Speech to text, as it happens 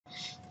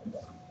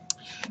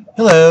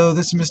Hello,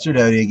 this is Mr.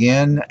 Doty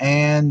again,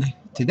 and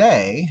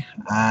today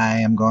I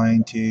am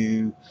going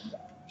to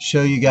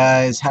show you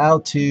guys how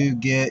to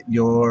get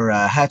your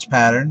hatch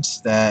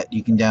patterns that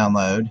you can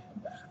download.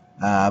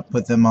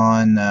 Put them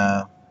on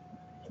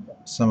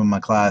some of my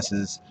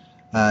classes.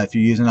 If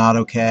you're using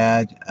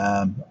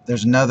AutoCAD,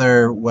 there's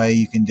another way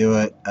you can do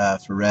it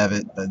for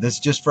Revit, but this is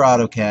just for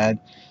AutoCAD.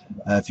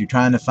 If you're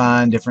trying to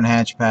find different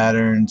hatch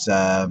patterns,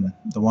 the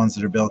ones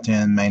that are built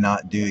in may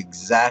not do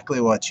exactly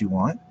what you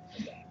want,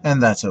 and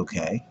that's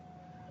okay.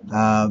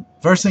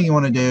 First thing you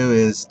want to do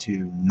is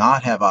to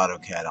not have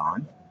AutoCAD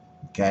on.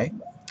 Okay.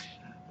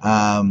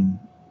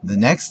 The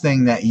next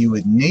thing that you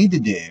would need to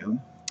do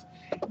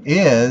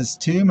is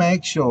to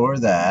make sure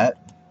that,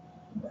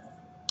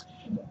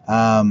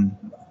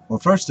 well,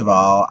 first of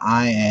all,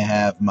 I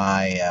have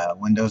my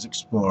Windows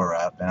Explorer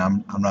up, and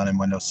I'm running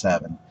Windows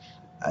 7.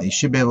 You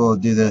should be able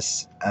to do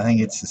this. I think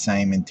it's the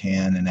same in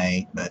 10 and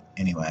 8, but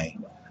anyway.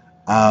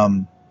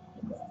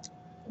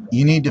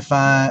 You need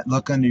to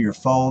look under your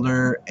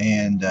folder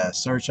and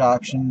search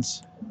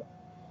options,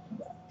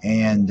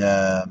 and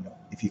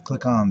if you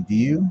click on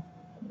view,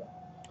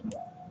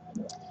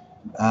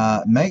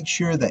 make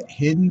sure that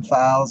hidden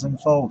files and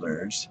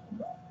folders,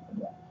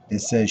 it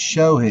says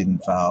show hidden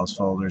files,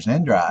 folders,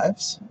 and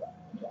drives.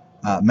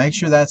 Make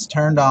sure that's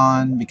turned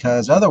on,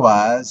 because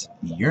otherwise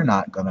you're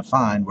not going to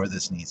find where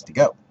this needs to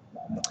go.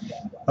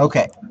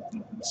 Okay,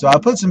 so I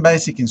put some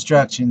basic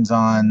instructions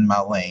on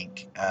my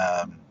link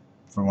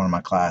for one of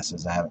my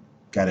classes. I haven't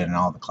got it in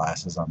all the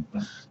classes. I'm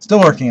still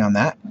working on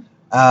that.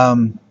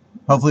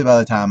 Hopefully by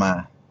the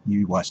time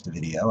you watch the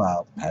video,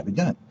 I'll have it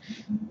done.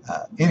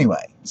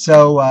 Anyway,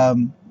 so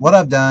what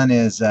I've done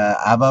is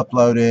I've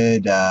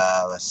uploaded,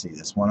 let's see,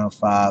 this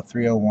 105,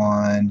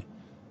 301,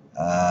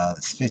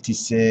 this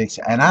 56,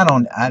 and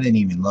I didn't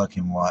even look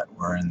in what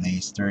were in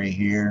these three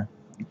here,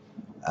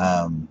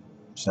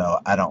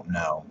 so I don't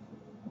know.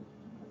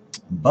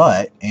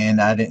 And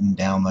I didn't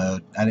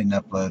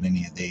upload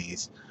any of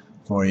these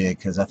for you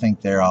because I think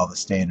they're all the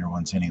standard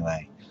ones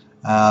anyway.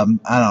 I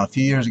don't know, a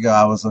few years ago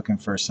I was looking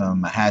for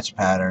some hatch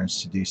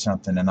patterns to do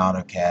something in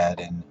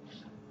AutoCAD,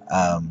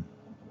 and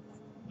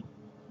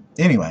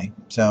anyway,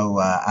 so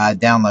I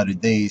downloaded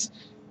these.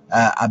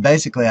 I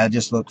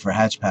just looked for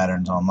hatch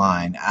patterns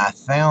online. I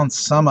found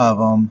some of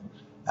them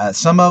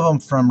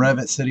from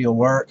Revit City will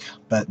work,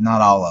 but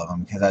not all of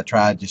them, because I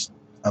tried just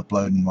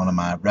uploading one of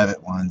my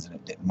Revit ones and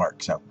it didn't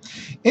work. So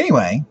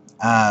anyway,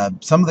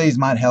 some of these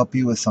might help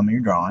you with some of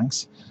your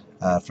drawings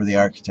for the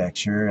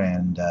architecture,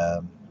 and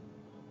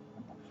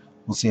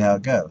we'll see how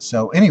it goes.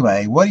 So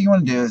anyway, what you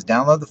want to do is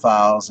download the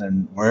files,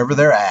 and wherever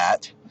they're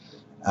at,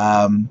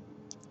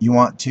 you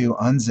want to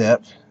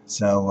unzip.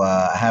 So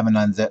I haven't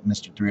unzipped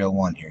Mr.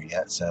 301 here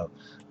yet, so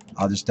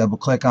I'll just double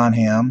click on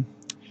him,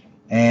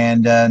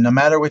 and no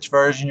matter which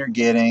version you're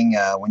getting,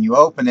 when you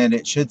open it,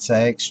 it should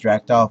say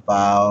extract all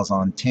files.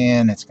 On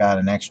 10, it's got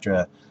an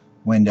extra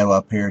window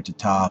up here at the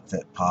top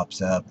that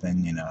pops up,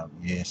 and you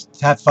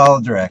just have to follow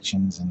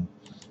directions. And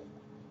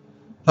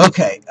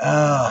okay,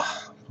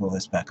 pull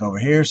this back over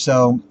here.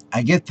 So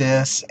I get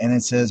this, and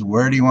it says,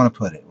 where do you want to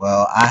put it?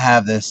 Well, I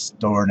have this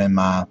stored in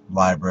my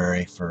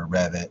library for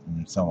Revit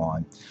and so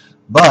on,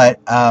 but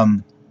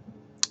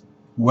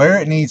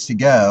where it needs to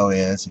go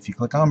is, if you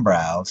click on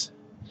browse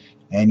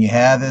and you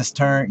have this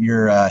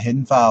your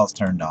hidden files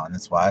turned on,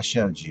 that's why I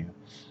showed you,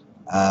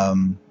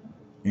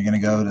 you're going to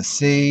go to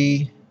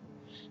C,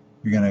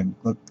 you're going to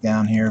look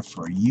down here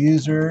for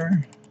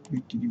user.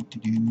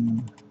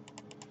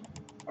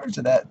 Where's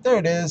it at? There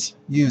it is,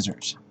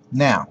 users.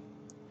 Now,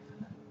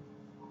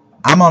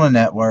 I'm on a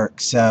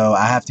network, so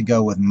I have to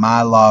go with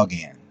my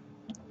login.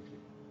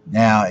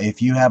 Now,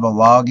 if you have a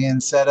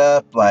login set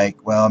up,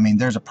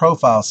 there's a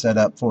profile set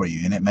up for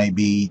you, and it may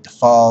be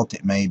default,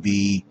 it may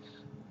be,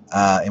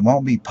 it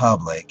won't be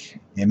public,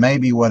 it may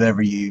be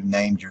whatever you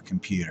named your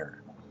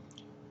computer.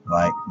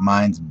 Like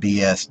mine's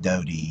BS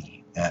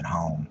Doty at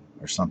home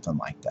or something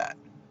like that.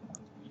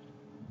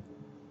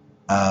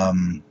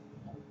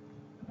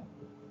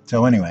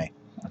 So anyway,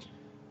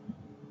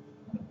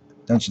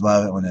 don't you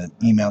love it when an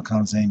email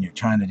comes in, you're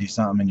trying to do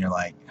something and you're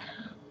like,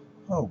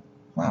 oh,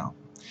 wow.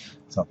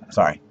 So,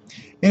 sorry.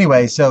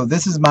 Anyway, so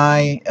this is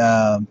my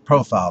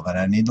profile that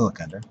I need to look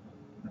under.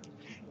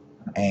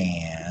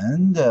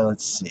 And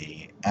let's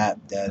see, app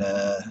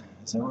data,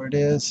 is that where it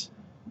is?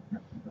 I'm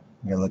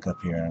going to look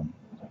up here and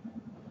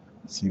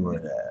see where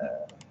it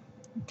is.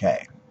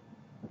 Okay.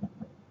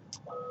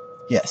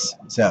 Yes,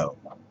 so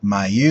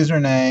my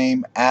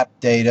username, app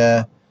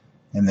data,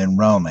 and then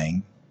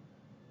roaming.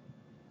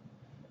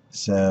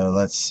 So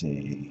let's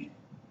see,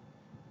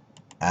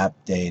 app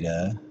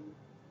data,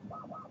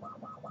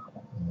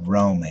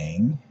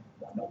 roaming.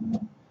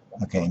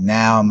 Okay,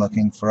 now I'm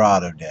looking for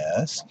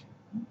Autodesk,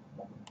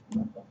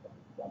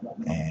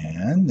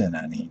 and then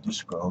I need to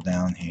scroll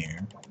down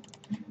here.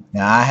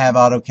 Now I have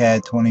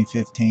AutoCAD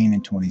 2015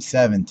 and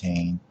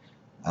 2017.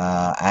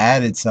 I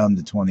added some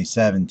to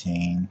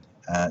 2017.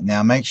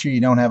 Now make sure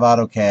you don't have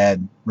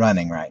AutoCAD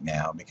running right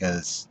now,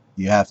 because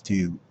you have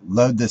to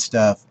load this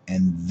stuff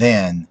and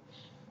then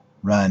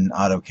run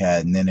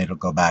AutoCAD, and then it'll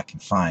go back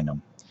and find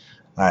them.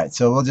 Alright,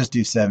 so we'll just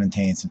do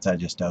 17 since I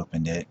just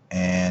opened it.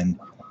 And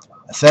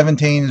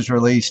 17 is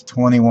release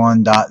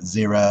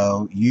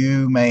 21.0.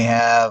 You may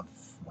have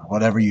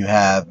whatever you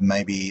have.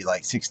 Maybe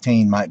like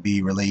 16 might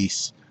be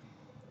release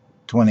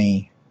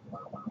 20.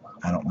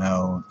 I don't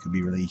know. It could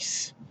be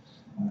release.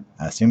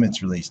 I assume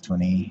it's release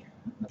 20.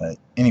 But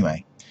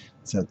anyway,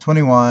 so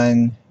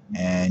 21,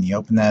 and you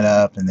open that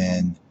up, and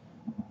then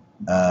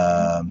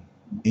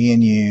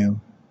ENU,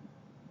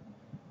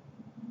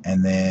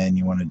 and then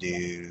you want to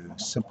do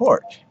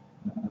support.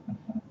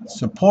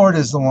 Support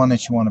is the one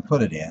that you want to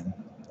put it in.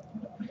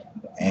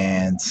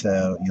 And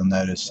so you'll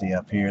notice, see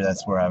up here,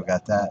 that's where I've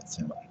got that.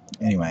 So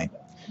anyway,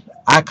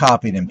 I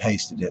copied and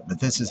pasted it, but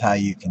this is how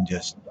you can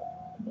just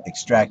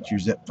extract your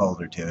zip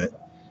folder to it.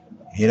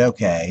 Hit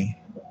OK.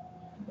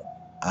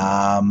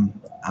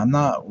 I'm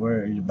not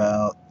worried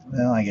about,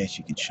 well, I guess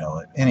you could show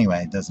it.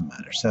 Anyway, it doesn't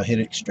matter. So hit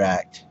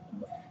extract.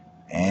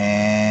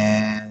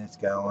 And it's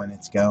going,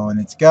 it's going,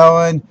 it's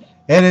going.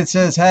 And it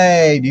says,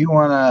 hey, do you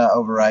want to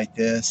overwrite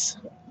this?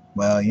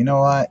 Well, you know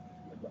what?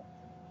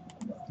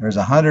 There's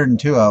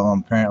 102 of them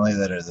apparently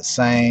that are the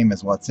same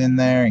as what's in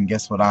there, and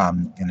guess what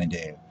I'm going to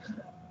do?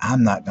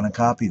 I'm not going to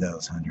copy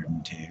those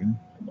 102,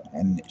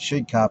 and it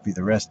should copy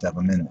the rest of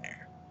them in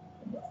there.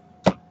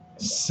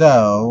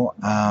 So,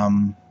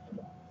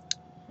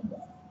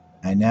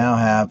 I now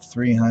have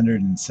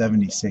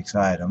 376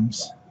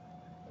 items.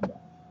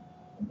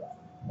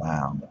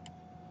 Wow.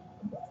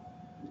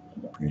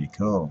 Pretty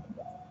cool.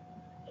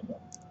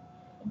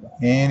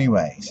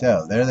 Anyway,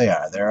 so there they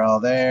are. They're all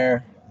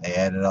there. They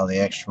added all the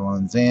extra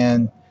ones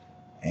in,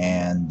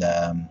 and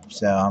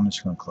so I'm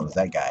just going to close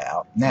that guy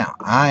out. Now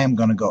I am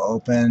going to go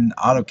open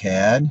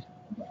AutoCAD.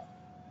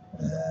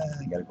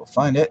 I got to go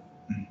find it.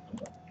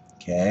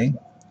 Okay.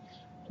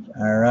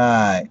 All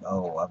right.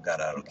 Oh, I've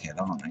got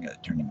AutoCAD on. I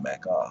got to turn it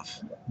back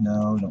off.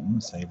 No, don't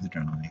want to save the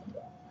drawing.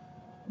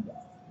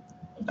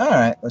 All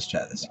right, let's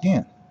try this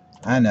again.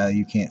 I know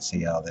you can't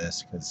see all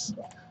this because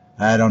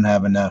I don't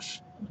have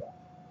enough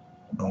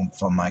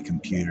from my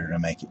computer to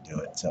make it do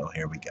it. So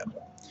here we go.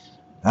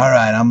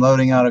 Alright, I'm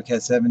loading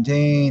AutoCAD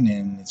 17,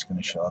 and it's going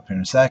to show up here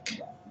in a sec.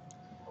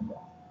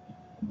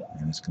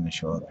 And it's going to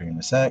show up here in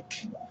a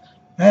sec.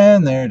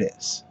 And there it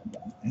is.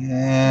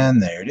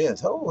 And there it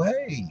is. Oh,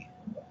 hey.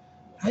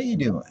 How you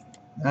doing?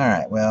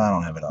 Alright, well, I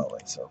don't have it all the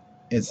way, so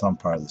it's on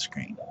part of the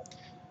screen.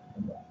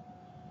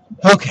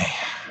 Okay.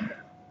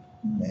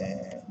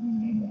 There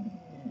we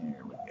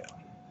go.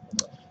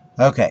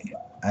 Okay,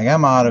 I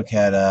got my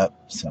AutoCAD up,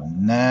 so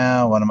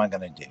now what am I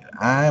going to do?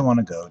 I want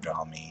to go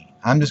draw me.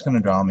 I'm just going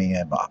to draw me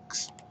a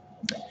box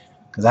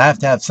because I have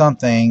to have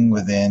something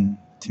within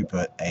to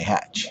put a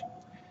hatch,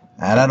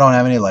 and I don't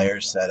have any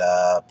layers set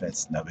up.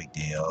 It's no big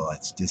deal.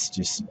 It's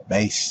just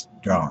base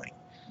drawing.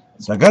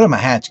 So I go to my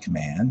hatch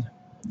command.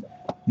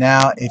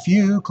 Now if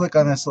you click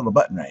on this little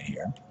button right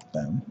here,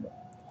 boom,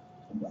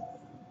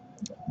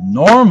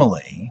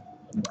 normally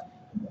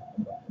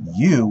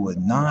you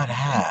would not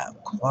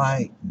have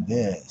quite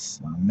this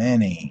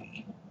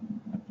many.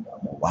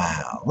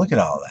 Wow, look at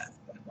all that.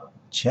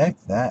 Check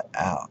that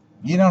out.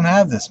 You don't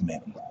have this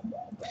many.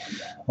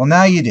 Well,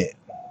 now you do.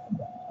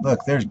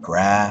 Look, there's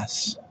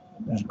grass.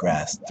 There's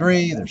grass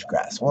 3. There's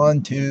grass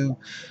 1, 2.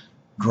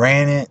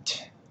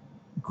 Granite.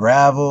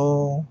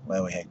 Gravel.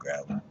 Well, we had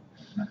gravel.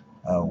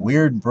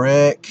 Weird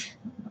brick.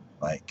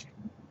 Like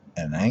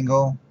at an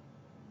angle.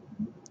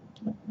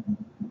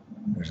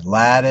 There's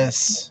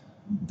lattice.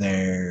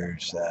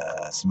 There's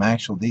some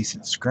actual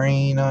decent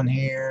screen on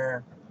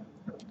here.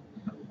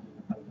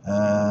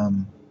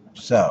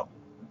 So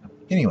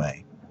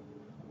anyway,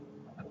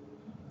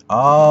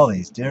 all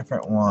these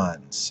different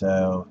ones.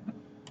 So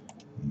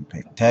you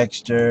pick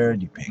texture,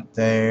 you pick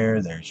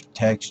there's your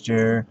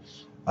texture.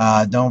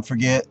 Don't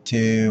forget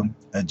to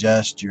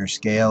adjust your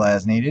scale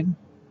as needed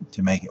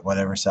to make it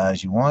whatever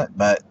size you want,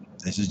 but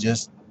this is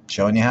just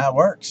showing you how it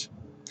works.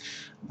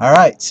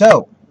 Alright,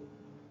 so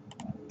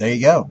there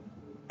you go.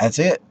 That's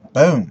it.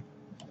 Boom.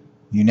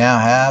 You now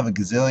have a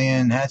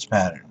gazillion hatch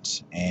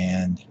patterns,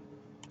 and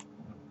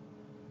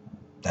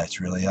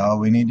that's really all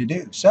we need to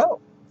do.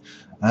 So,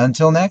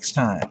 until next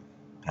time,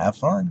 have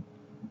fun.